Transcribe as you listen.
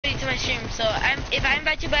my stream. So if I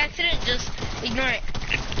invite you by accident, just ignore it.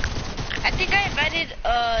 I think I invited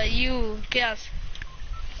you, Chaos.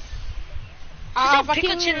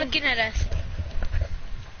 Pickle Chin looking at us.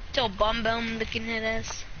 Joe Bum Bum looking at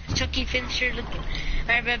us. Chucky Fincher looking.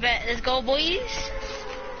 Alright, bet. Let's go, boys.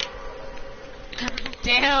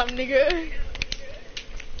 Damn, nigga.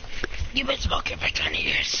 You've been smoking for 20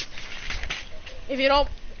 years. If you don't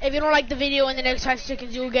like the video in the next 5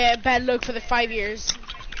 seconds, you'll get bad luck for the 5 years.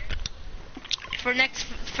 For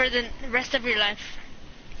the rest of your life.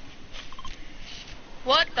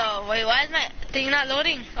 What the? Wait, why is my thing not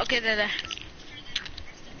loading? Okay, there.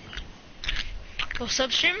 Go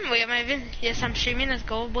sub stream? Wait, am I even? Yes, I'm streaming. Let's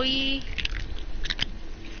go, boy.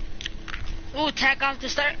 Ooh, tag off to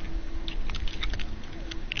start.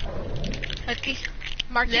 Okay.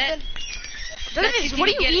 Mark it. What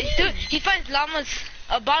are you eating? Dude, he finds llamas.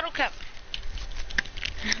 A bottle cap.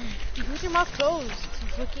 You put your mouth closed.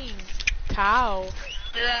 You fucking cow.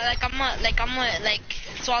 Like I'm gonna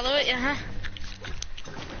swallow it,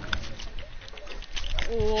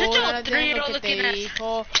 Oh, such a 3-year-old looking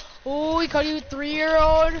ass. Oh, he called you a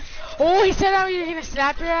 3-year-old. Oh, he said you're gonna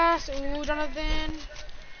slap your ass. Oh, Jonathan.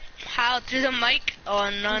 How? Through the mic? Oh,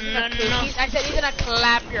 no. I said he's gonna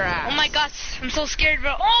clap your ass. Oh my gosh, I'm so scared,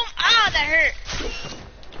 bro. Oh, that hurt.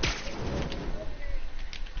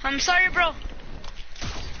 I'm sorry, bro.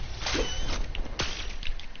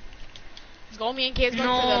 Let's go, me and Kay's going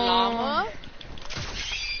for the llama.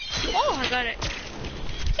 Oh, I got it.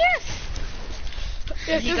 Yes,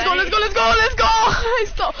 let's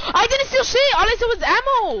go. I didn't steal shit. All I said was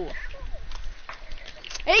ammo.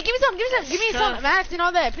 Hey, give me some. Mats and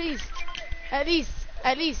all that, please. At least.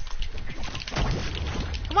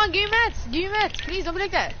 Come on, give me mats. Please, don't be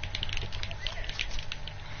like that.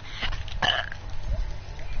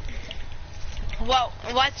 Well,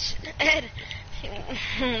 watch Ed.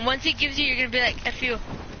 Once he gives you, you're gonna be like, F you.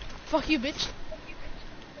 Fuck you, bitch.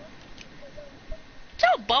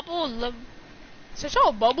 Such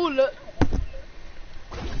a bubble.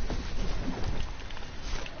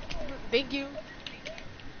 Thank you.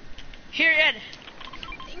 Here, Ed.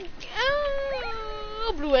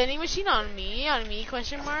 Blue vending machine on me,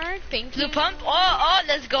 question mark. Thank you. Blue pump? Oh,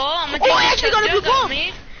 let's go. I'm gonna take I actually got a blue pump.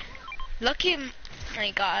 Me. Lucky,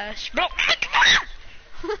 my gosh. Bro.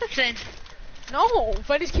 No,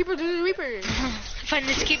 find his keepers, do the reapers. Find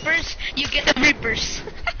his keepers, you get the reapers.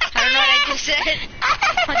 I don't know what I just said.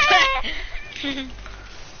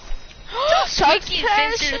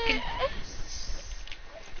 Looking.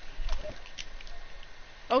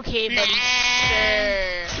 Okay, buddy.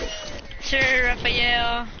 Sure,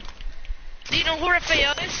 Raphael. Do you know who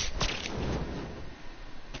Raphael is?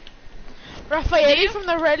 Raphael from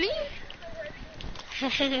the rally? I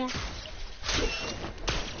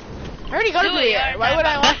already got a blue AR. Why would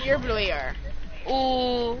I want your blue AR?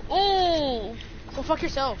 Ooh. Go fuck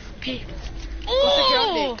yourself. Okay.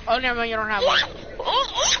 Oh, never mind, you don't have one.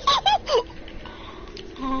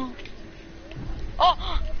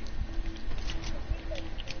 Oh.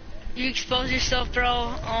 You expose yourself,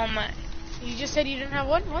 bro. Oh my. You just said you didn't have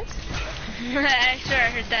one? What? I swear I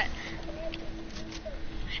heard that.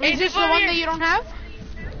 Is this the one that you don't have?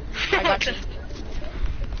 I got you.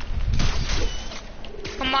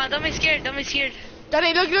 Come on, don't be scared.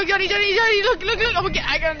 Johnny, look, Johnny, look.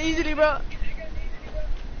 I got it easily, bro.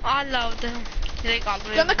 I love them. They got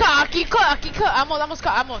me. On the car, keep cut.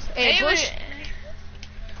 Almost. Hey, push.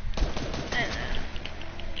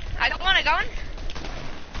 I got one.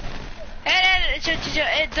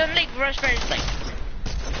 Hey, don't like rush first, like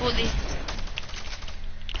fully.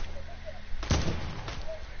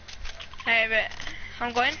 Alright, but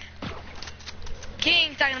I'm going.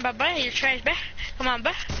 King talking about, bro, you're trash, bro. Come on,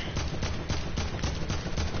 bro.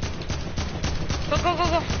 Go.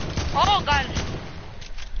 Oh, God.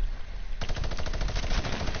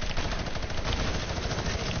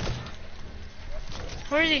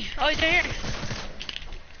 Where is he? Oh, he's right here.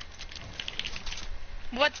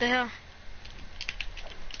 What the hell?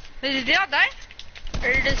 Did they all die?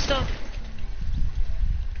 Or there's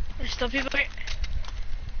still people here?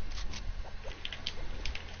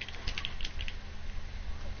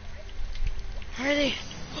 Where are they?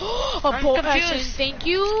 I'm confused. Thank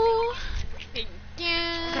you.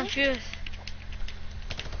 Confused.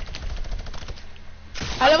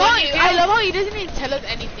 I love how he doesn't even tell us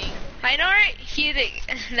anything. I know, right? He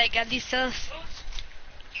like at least tells.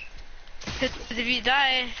 Cause if you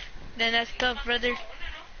die, then that's tough, brother.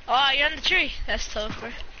 Oh, you're on the tree. That's tough,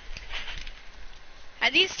 bro.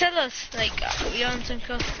 At least tell us, like, we on some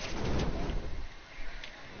coast.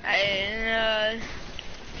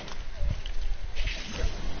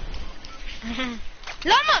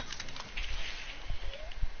 Llama!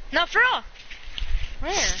 No, for real.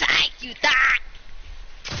 Where? Psych, you thought.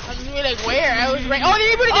 I was really like, where? I was right. Oh,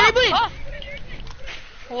 they rebooted, they rebooted. Oh.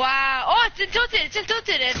 Wow. Oh, it's in tilted. It's in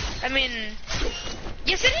tilted. I mean,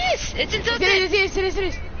 yes, it is. It's in tilted. It is.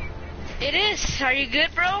 It is. Are you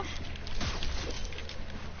good, bro?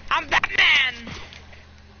 I'm Batman.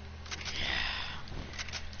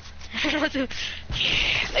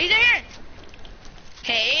 Are you there?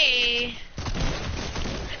 Hey.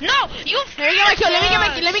 No, you. Let me get my kill.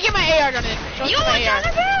 Let me get my AR on it. You were talking about.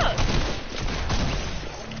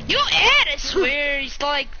 You Ed, I swear. He's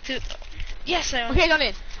like to. Yes, I am. Okay, done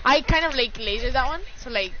it. I kind of like lasered that one, so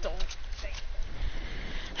like don't.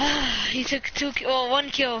 He took one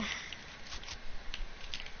kill.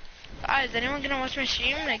 Is anyone gonna watch my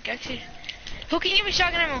stream? Like, actually, who can give me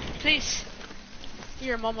shotgun ammo, please?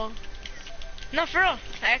 Your mama. No, for real.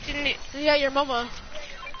 I actually need. Yeah, your mama.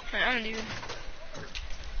 I don't even.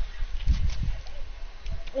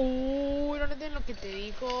 Oh, no entiendo lo que te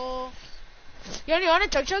dijo. You want a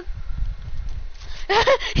chug chug?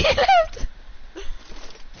 He left.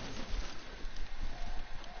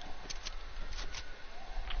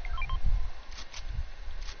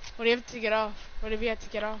 What do you have to get off? What if you have to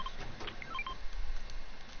get off?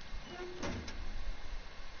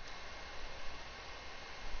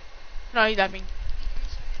 No, he's laughing.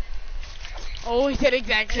 Oh, he said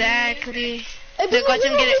exactly. Look, watch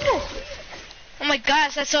him get it. Oh my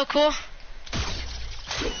gosh, that's so cool.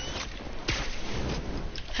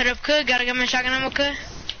 Hurry up, cook. Gotta get my shotgun ammo, cook.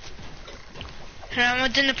 Hurry up,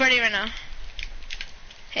 I'm doing the party right now.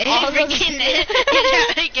 Hey, freaking it.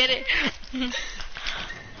 Get it.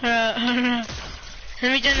 Hurry up.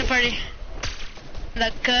 Let me join the party.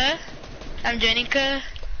 Look, I'm joining, cook.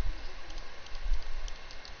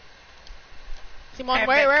 Simon,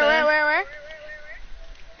 where?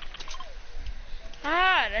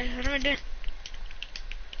 Ah, what am I doing?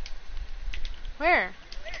 Where?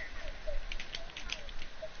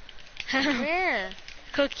 Where?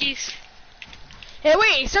 Cookies. Hey,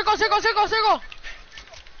 wait! Circle!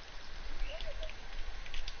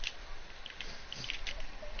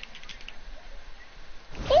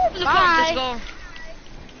 Oh, blue pump, let's go.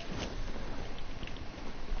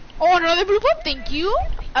 Oh, another blue pump, thank you.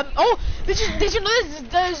 Oh, did you know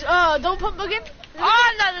there's double pump again?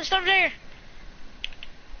 Oh, no, there's stuff there.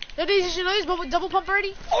 Did you know there's double pump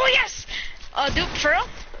already? Oh, yes! Dude, for real?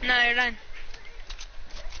 No, you're done.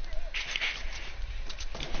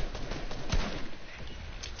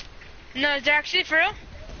 No, is there actually for real?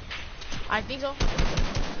 I think so.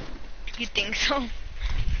 You think so?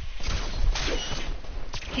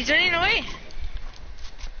 He's running away.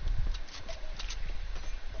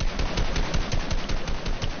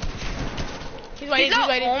 He's waiting.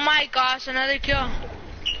 Oh my gosh, another kill.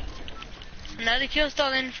 Another kill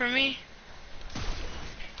stolen from me.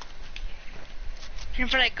 Him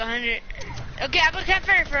for like 100. Okay, I'll go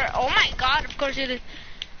campfire for. Oh my god, of course he did.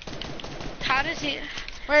 How does he?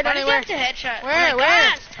 Where, Why does he have to headshot? Where?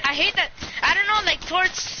 Gosh, I hate that. I don't know, like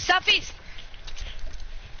towards southeast.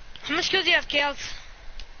 How much kills do you have, KLs?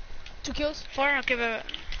 2 kills. 4? Okay, but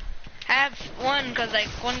I have 1 because like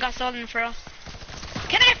 1 got stolen for real.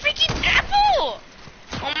 Can I freaking grapple?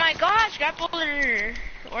 Oh my gosh, grapple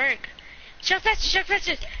work. Chuck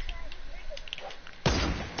fetches.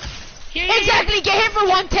 Here. Exactly, get hit for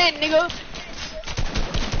 110, nigga.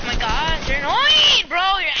 Oh my gosh, you're annoying,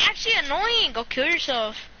 bro. You're actually annoying. Go kill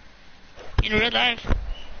yourself. In real life. Oh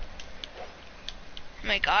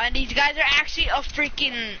my god, these guys are actually a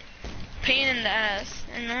freaking pain in the ass.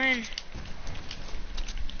 Annoying.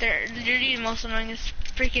 They're literally the most annoyingest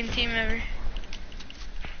freaking team ever.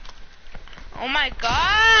 Oh my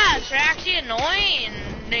gosh, they're actually annoying.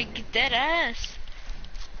 Like, dead ass.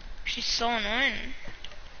 She's so annoying.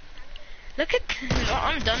 Look at,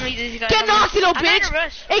 I'm done with these guys. Get knocked, little bitch.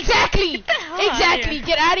 Rush. Exactly.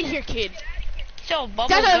 Get out of here, kid. So bubble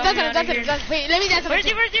That's gum. Wait, let me dance. Where's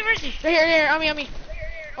he? Right here, on me.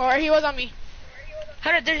 Or he was on me.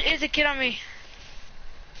 Hold on, there is a kid on me.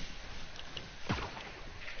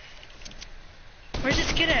 Where's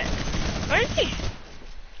this kid at? Where is he?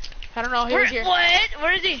 I don't know, he was here. What?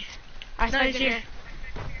 Where is he? I No, sniped he's him here.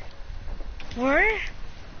 Where?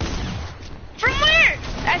 From where?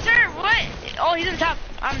 I swear, what? Oh, he's on top.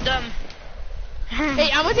 I'm dumb.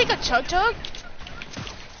 Hey, I'm gonna take a chug.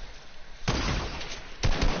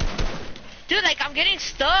 Dude, like, I'm getting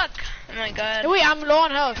stuck. Oh my god. Hey, wait, I'm low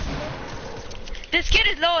on health. This kid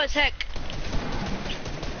is low as heck.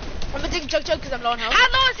 I'm gonna take a chug because I'm low on health. How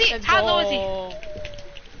low is he? How low is he?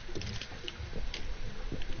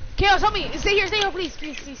 Chaos, help me. Stay here, please.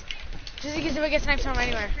 Just in case if I get sniped from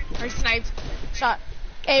anywhere. Or sniped. Shot.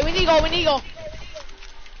 Hey, we need to go.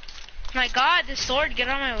 My God, this sword, get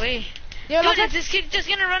out of my way. Yo, Dude, is this kid just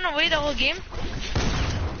gonna run away the whole game?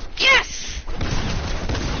 Yes!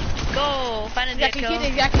 Go, finally get exactly, kill. kid,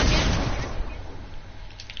 exactly, kid.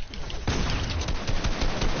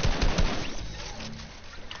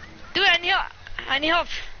 Dude, I need help. I need help.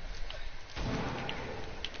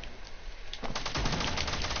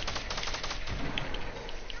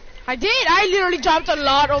 I did. I literally dropped a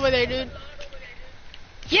lot over there, dude.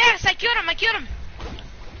 Yes, I killed him. I killed him.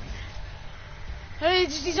 Hey,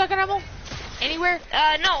 did you see shotgun ammo? Anywhere?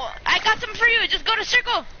 No, I got some for you. Just go to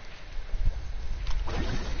circle.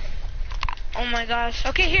 Oh my gosh.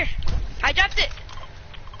 Okay, here. I dropped it.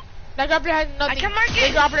 That grappler has nothing. I can mark The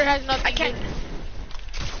it. grappler has nothing. I can't.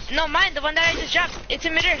 No, mine. The one that I just dropped. It's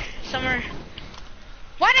in midair somewhere.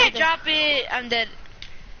 Why did I drop it? I'm dead.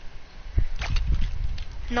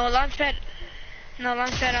 No launch pad. No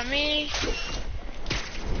launch pad on me.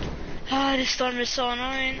 Ah, this storm is so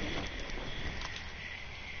annoying.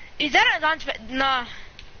 Is that a launch pad? Nah.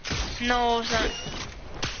 No, it's not.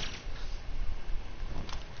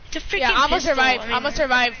 It's a freaking Yeah, I'm gonna pistol. survive. I mean, I'm gonna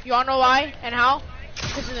survive. You wanna know why and how?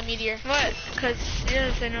 Because of the meteor. What? Cause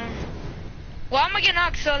yes, I know. Well, I'm gonna get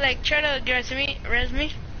knocked, so like try to res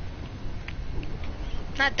me.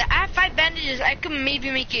 Not that. I have 5 bandages. I could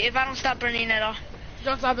maybe make it if I don't stop burning at all.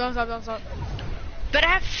 Don't stop, don't stop, don't stop. But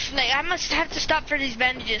I must have to stop for these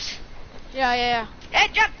bandages. Yeah, yeah, yeah. Hey,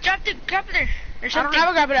 drop the grappler or I something.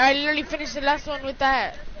 don't have a grappler. I literally finished the last one with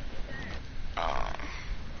that. Oh.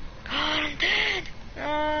 God, I'm dead.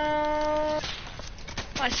 Oh.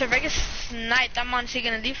 I survived. I guess sniped. I'm honestly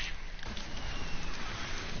gonna leave.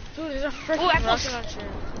 Dude, there's a freaking Ooh, apples. rocket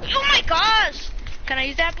launcher. Oh my gosh! Can I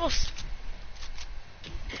use the apples?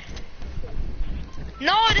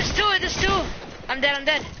 No, there's two. I'm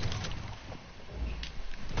dead.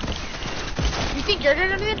 You think you're dead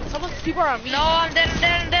or anything? Some of these people are on me. No, I'm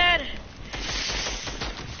dead.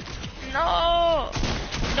 No!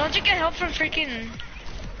 Don't you get help from freaking...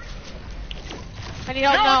 I need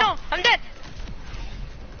help now. No, I'm dead!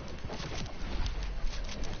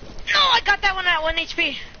 No, I got that one at 1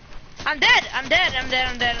 HP. I'm dead.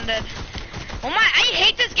 Oh my, I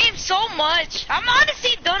hate this game so much. I'm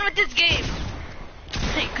honestly done with this game.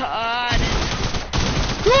 Oh my God.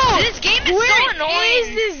 Dude, This game is so annoying. Where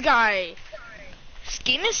is this guy? This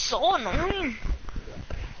game is so annoying.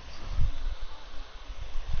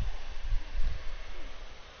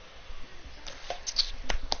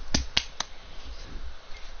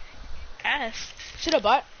 Ass. Should have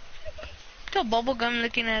bought. Look at bubblegum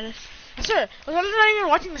looking at us. Sir, I'm not even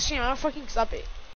watching the stream. I'm gonna fucking stop it.